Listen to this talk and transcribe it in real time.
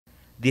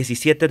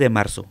17 de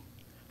marzo.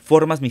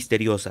 Formas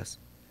misteriosas.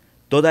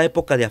 Toda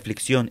época de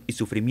aflicción y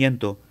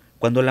sufrimiento,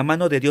 cuando la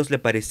mano de Dios le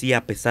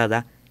parecía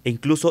pesada e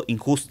incluso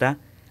injusta,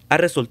 ha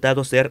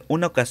resultado ser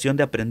una ocasión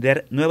de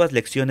aprender nuevas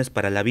lecciones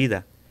para la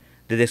vida,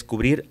 de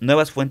descubrir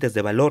nuevas fuentes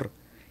de valor,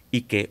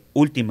 y que,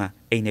 última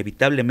e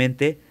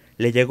inevitablemente,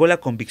 le llegó la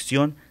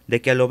convicción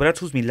de que al obrar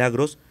sus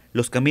milagros,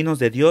 los caminos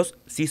de Dios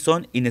sí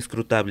son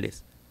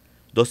inescrutables.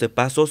 12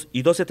 Pasos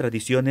y 12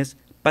 Tradiciones,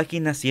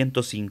 página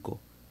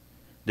 105.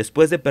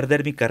 Después de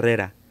perder mi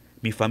carrera,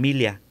 mi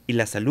familia y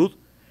la salud,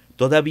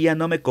 todavía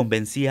no me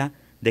convencía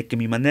de que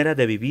mi manera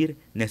de vivir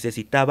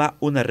necesitaba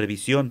una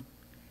revisión.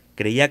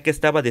 Creía que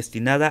estaba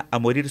destinada a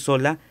morir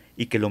sola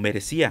y que lo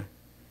merecía.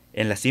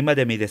 En la cima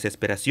de mi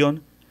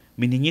desesperación,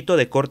 mi niñito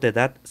de corta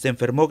edad se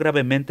enfermó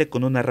gravemente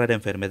con una rara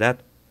enfermedad.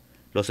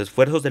 Los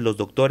esfuerzos de los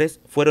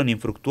doctores fueron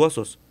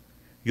infructuosos.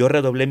 Yo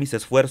redoblé mis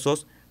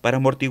esfuerzos para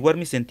amortiguar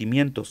mis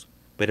sentimientos,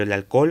 pero el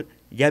alcohol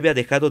ya había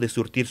dejado de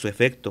surtir su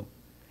efecto.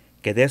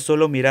 Quedé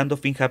solo mirando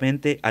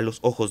fijamente a los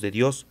ojos de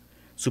Dios,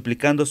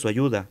 suplicando su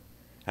ayuda.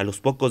 A los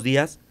pocos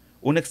días,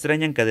 una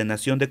extraña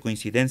encadenación de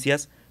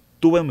coincidencias,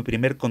 tuve mi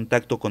primer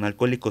contacto con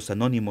Alcohólicos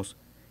Anónimos,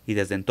 y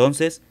desde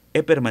entonces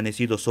he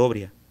permanecido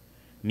sobria.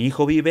 Mi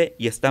hijo vive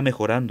y está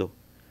mejorando.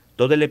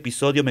 Todo el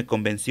episodio me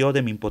convenció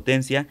de mi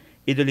impotencia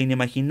y de lo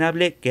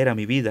inimaginable que era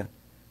mi vida.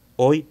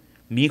 Hoy,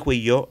 mi hijo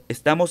y yo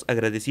estamos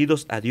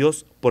agradecidos a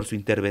Dios por su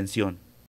intervención.